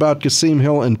talked about Kasim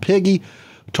Hill and Piggy.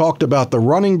 Talked about the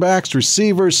running backs,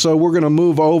 receivers, so we're going to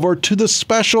move over to the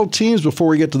special teams before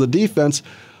we get to the defense.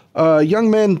 Young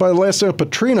man by the last name of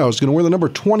Petrino is going to wear the number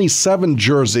 27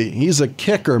 jersey. He's a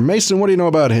kicker. Mason, what do you know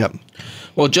about him?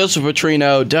 Well, Joseph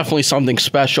Petrino, definitely something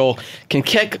special. Can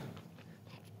kick,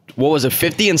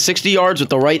 50 and 60 yards with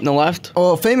the right and the left?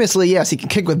 Well, famously, yes, he can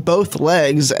kick with both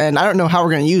legs, and I don't know how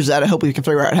we're going to use that. I hope we can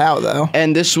figure out how, though.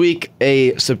 And this week,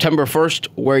 a September 1st,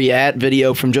 Where You At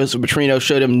video from Joseph Petrino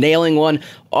showed him nailing one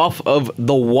off of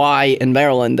the Y in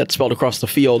Maryland that's spelled across the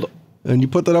field. And you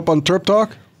put that up on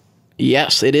Terptalk?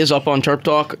 Yes, it is up on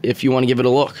Terptalk if you want to give it a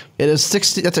look. It is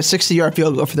 60. That's a 60-yard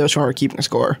field goal for those who are keeping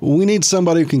score. We need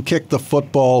somebody who can kick the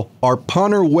football. Our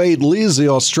punter, Wade Lee's the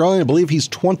Australian. I believe he's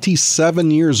 27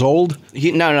 years old.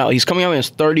 No. He's coming up on his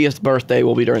 30th birthday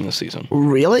will be during the season.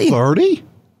 Really? 30?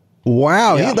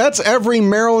 Wow. Yeah. That's every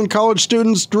Maryland college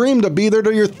student's dream, to be there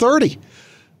till you're 30.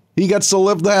 He gets to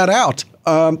live that out.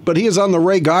 But he is on the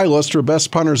Ray Guy list for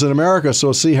best punters in America, so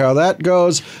we'll see how that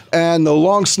goes. And the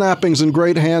long snapping's in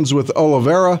great hands with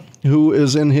Oliveira, who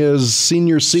is in his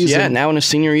senior season. Yeah, now in his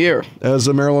senior year. As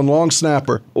a Maryland long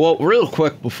snapper. Well, real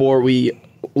quick before we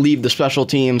leave the special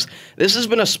teams, this has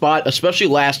been a spot, especially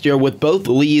last year, with both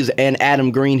Lees and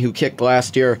Adam Green, who kicked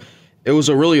last year. It was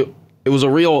a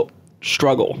real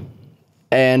struggle.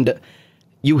 And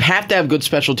you have to have good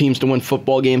special teams to win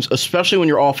football games, especially when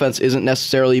your offense isn't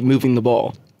necessarily moving the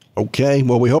ball. Okay,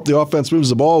 well, we hope the offense moves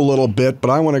the ball a little bit,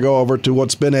 but I want to go over to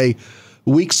what's been a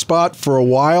weak spot for a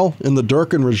while in the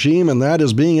Durkin regime, and that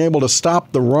is being able to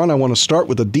stop the run. I want to start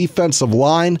with the defensive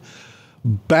line.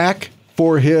 Back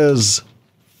for his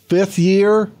 5th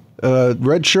year,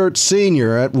 redshirt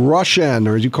senior at rush end,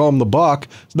 or as you call him, the Buck,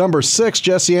 number 6,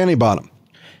 Jesse Antibottom.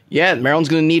 Yeah, Maryland's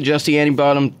going to need Jesse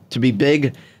Antibottom to be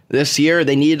big this year.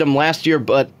 They needed him last year,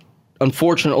 but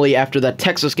unfortunately, after that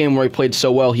Texas game where he played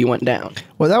so well, he went down.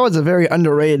 Well, that was a very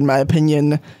underrated, in my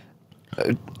opinion,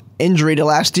 injury to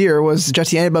last year, was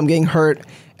Jesse Antibottom getting hurt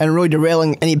and really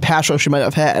derailing any pass rush he might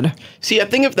have had. See, I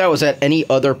think if that was at any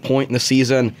other point in the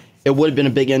season, it would have been a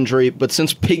big injury, but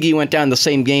since Piggy went down the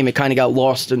same game, it kind of got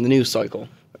lost in the news cycle.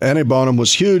 Antibottom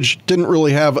was huge. Didn't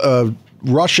really have a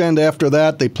rush end after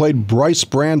that. They played Bryce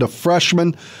Brand, a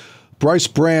freshman. Bryce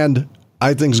Brand,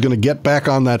 I think, is going to get back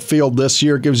on that field this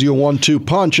year. Gives you a 1-2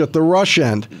 punch at the rush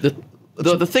end.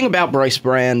 The thing about Bryce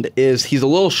Brand is he's a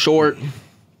little short,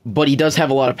 but he does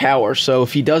have a lot of power. So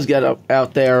if he does get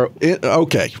out there...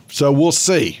 Okay, so we'll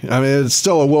see. I mean, it's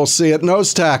still a we'll see at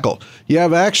nose tackle. You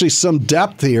have actually some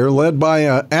depth here, led by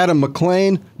Adam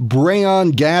McLean,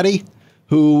 Brayon Gaddy,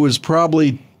 who is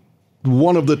probably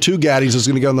one of the 2 Gaddies is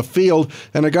going to go on the field,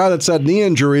 and a guy that's had knee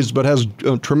injuries but has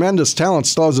tremendous talent,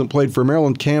 still hasn't played for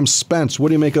Maryland, Cam Spence. What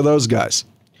do you make of those guys?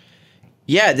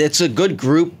 Yeah, it's a good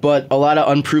group, but a lot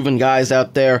of unproven guys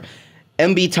out there.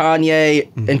 MB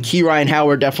Tanye and Key Ryan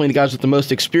Howard, definitely the guys with the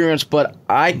most experience, but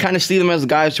I kind of see them as the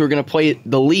guys who are going to play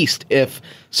the least if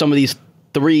some of these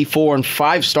 3, 4, and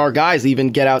 5-star guys even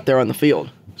get out there on the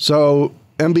field. So,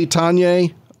 MB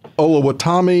Tanye,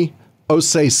 Olawatami,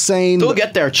 Osei Sane. They'll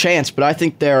get their chance, but I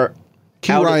think they're...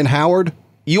 Key Ryan Howard.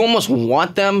 You almost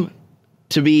want them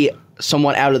to be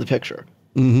somewhat out of the picture.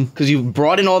 Because you've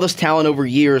brought in all this talent over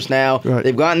years now. Right.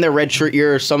 They've gotten their redshirt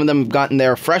year. Some of them have gotten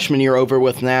their freshman year over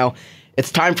with now.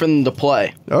 It's time for them to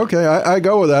play. Okay, I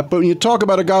go with that. But when you talk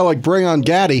about a guy like Brayon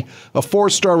Gaddy, a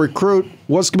 4-star recruit,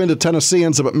 was coming to Tennessee,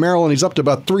 ends up at Maryland. He's up to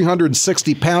about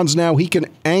 360 pounds now. He can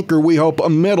anchor, we hope, a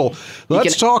middle.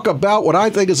 Let's talk about what I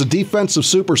think is a defensive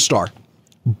superstar.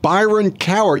 Byron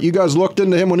Cowart. You guys looked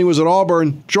into him when he was at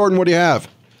Auburn. Jordan, what do you have?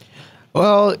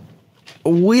 Well,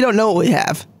 we don't know what we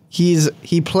have.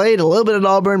 He played a little bit at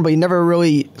Auburn, but he never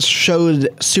really showed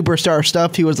superstar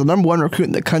stuff. He was the number 1 recruit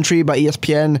in the country by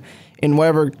ESPN in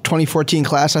whatever 2014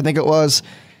 class I think it was.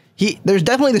 There's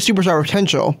definitely the superstar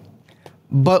potential,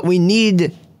 but we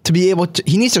need to be able to,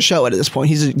 he needs to show it at this point.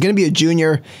 He's going to be a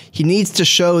junior. He needs to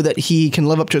show that he can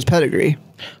live up to his pedigree.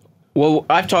 Well,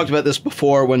 I've talked about this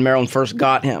before when Maryland first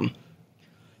got him.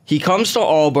 He comes to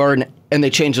Auburn, and they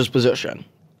change his position.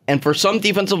 And for some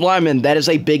defensive linemen, that is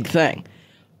a big thing.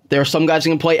 There are some guys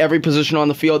who can play every position on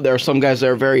the field. There are some guys that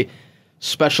are very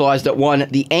specialized at one.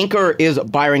 The anchor is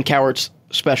Byron Cowart's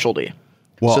specialty.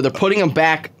 Well, so they're putting him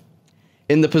back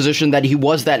in the position that he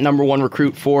was that number one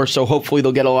recruit for, so hopefully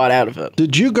they'll get a lot out of it.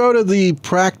 Did you go to the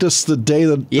practice the day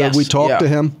that Yes, we talked yeah. to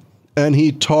him? And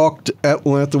he talked at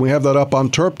length, and we have that up on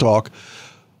Terptalk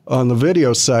on the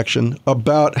video section,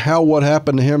 about how what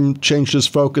happened to him changed his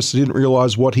focus. He didn't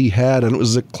realize what he had, and it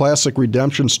was a classic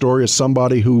redemption story of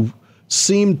somebody who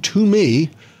seemed to me,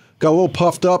 got a little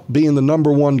puffed up being the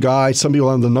number one guy. Some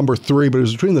people have the number three, but it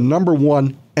was between the number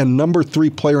one and number three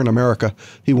player in America.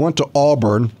 He went to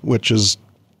Auburn, which is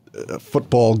a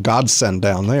football godsend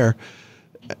down there,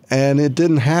 and it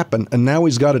didn't happen. And now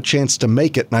he's got a chance to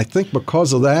make it. And I think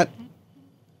because of that,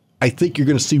 I think you're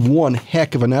going to see one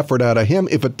heck of an effort out of him.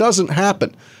 If it doesn't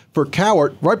happen for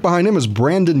Cowart, right behind him is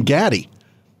Brandon Gaddy,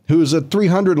 who's at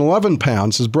 311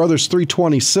 pounds. His brother's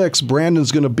 326.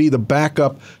 Brandon's going to be the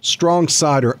backup strong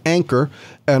side or anchor.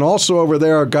 And also over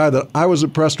there, a guy that I was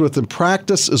impressed with in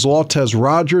practice is Lautez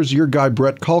Rogers. Your guy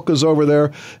Brett Kulka's over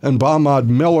there, and Bahmad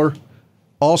Miller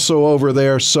also over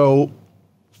there. So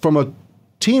from a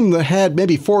team that had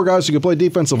maybe four guys who could play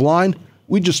defensive line,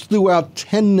 we just threw out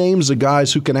 10 names of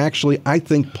guys who can actually, I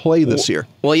think, play this year.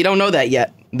 Well, you don't know that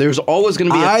yet. There's always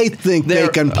going to be I think they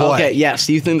can play. Okay, yes,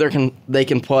 you think they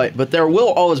can play, but there will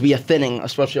always be a thinning,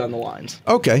 especially on the lines.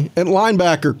 Okay, and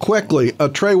linebacker, quickly,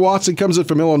 Trey Watson comes in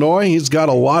from Illinois. He's got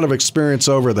a lot of experience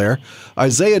over there.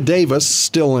 Isaiah Davis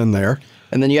still in there.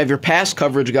 And then you have your pass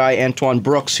coverage guy, Antoine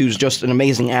Brooks, who's just an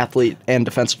amazing athlete and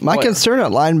defensive player. My concern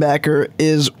at linebacker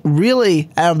is really,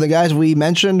 out of the guys we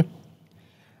mentioned,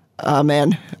 I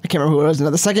can't remember who it was.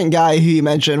 Now, the second guy who you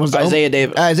mentioned was Isaiah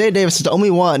Davis. Isaiah Davis is the only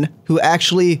one who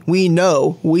actually we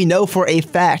know for a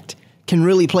fact can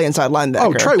really play inside linebacker.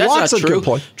 Oh, Trey That's Watson not true. can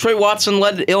play. Trey Watson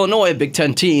led Illinois, a Big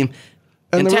Ten team,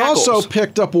 And they tackles. also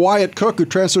picked up Wyatt Cook, who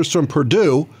transfers from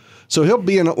Purdue. So he'll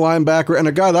be in at linebacker. And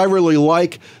a guy that I really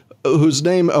like, whose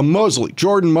name, Mosley,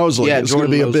 Jordan Mosley, is going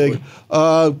to be a big.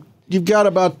 You've got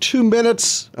about 2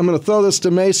 minutes. I'm going to throw this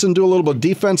to Mason, do a little bit of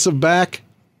defensive back.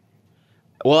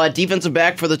 Well, at defensive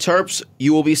back for the Terps,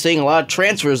 you will be seeing a lot of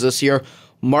transfers this year.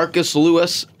 Marcus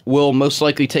Lewis will most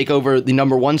likely take over the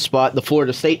number one spot, the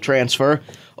Florida State transfer,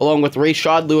 along with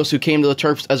Rashad Lewis, who came to the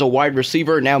Terps as a wide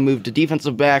receiver, now moved to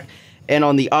defensive back. And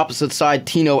on the opposite side,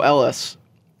 Tino Ellis.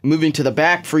 Moving to the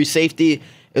back, free safety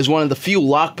is one of the few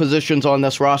lock positions on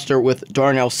this roster with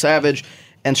Darnell Savage.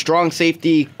 And strong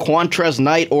safety, Quantrez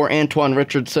Knight or Antoine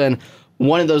Richardson.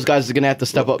 One of those guys is going to have to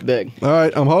step up big. All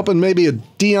right, I'm hoping maybe a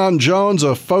Deion Jones, a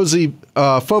Fofi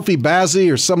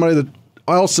Bazzi, or somebody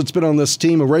else that's been on this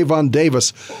team, a Rayvon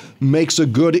Davis, makes a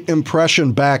good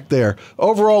impression back there.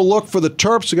 Overall look for the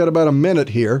Terps, we got about a minute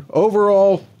here.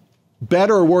 Overall,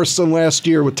 better or worse than last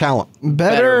year with talent?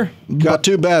 Better. Got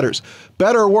two batters.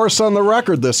 Better or worse on the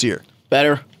record this year?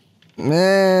 Better.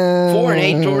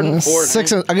 4-8, Jordan.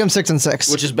 4-8. I'll give him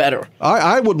 6-6. Which is better.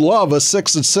 I would love a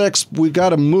 6-6. We've got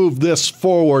to move this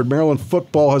forward. Maryland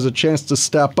football has a chance to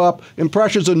step up.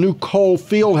 Impressions of new Cole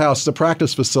Fieldhouse, the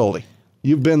practice facility.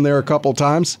 You've been there a couple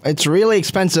times. It's really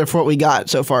expensive for what we got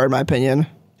so far, in my opinion.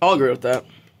 I'll agree with that.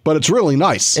 But it's really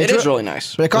nice. It is really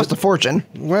nice. But it costs a fortune.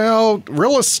 Well,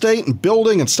 real estate and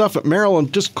building and stuff at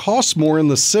Maryland just costs more in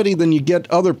the city than you get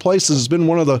other places. It's been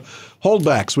one of the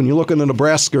holdbacks when you look into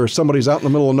Nebraska or somebody's out in the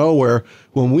middle of nowhere.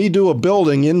 When we do a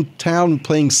building in town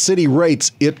paying city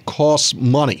rates, it costs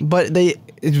money. But they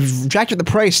jacked up the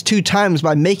price 2 times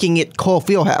by making it Cole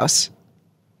Fieldhouse.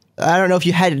 I don't know if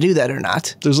you had to do that or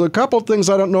not. There's a couple of things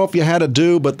I don't know if you had to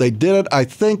do, but they did it. I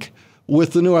think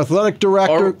with the new athletic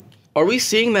director. Are we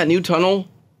seeing that new tunnel?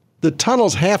 The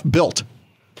tunnel's half built.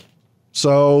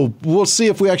 So we'll see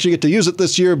if we actually get to use it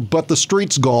this year, but the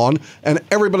street's gone, and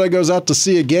everybody goes out to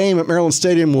see a game at Maryland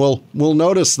Stadium will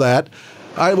notice that.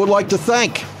 I would like to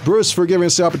thank Bruce for giving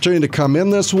us the opportunity to come in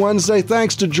this Wednesday.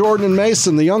 Thanks to Jordan and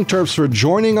Mason, the YoungTerps, for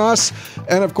joining us.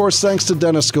 And, of course, thanks to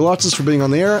Dennis Galutzis for being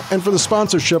on the air and for the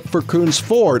sponsorship for Coons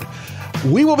Ford.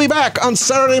 We will be back on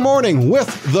Saturday morning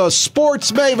with the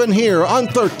Sports Maven here on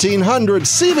 1300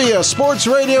 CBS Sports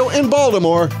Radio in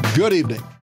Baltimore. Good evening.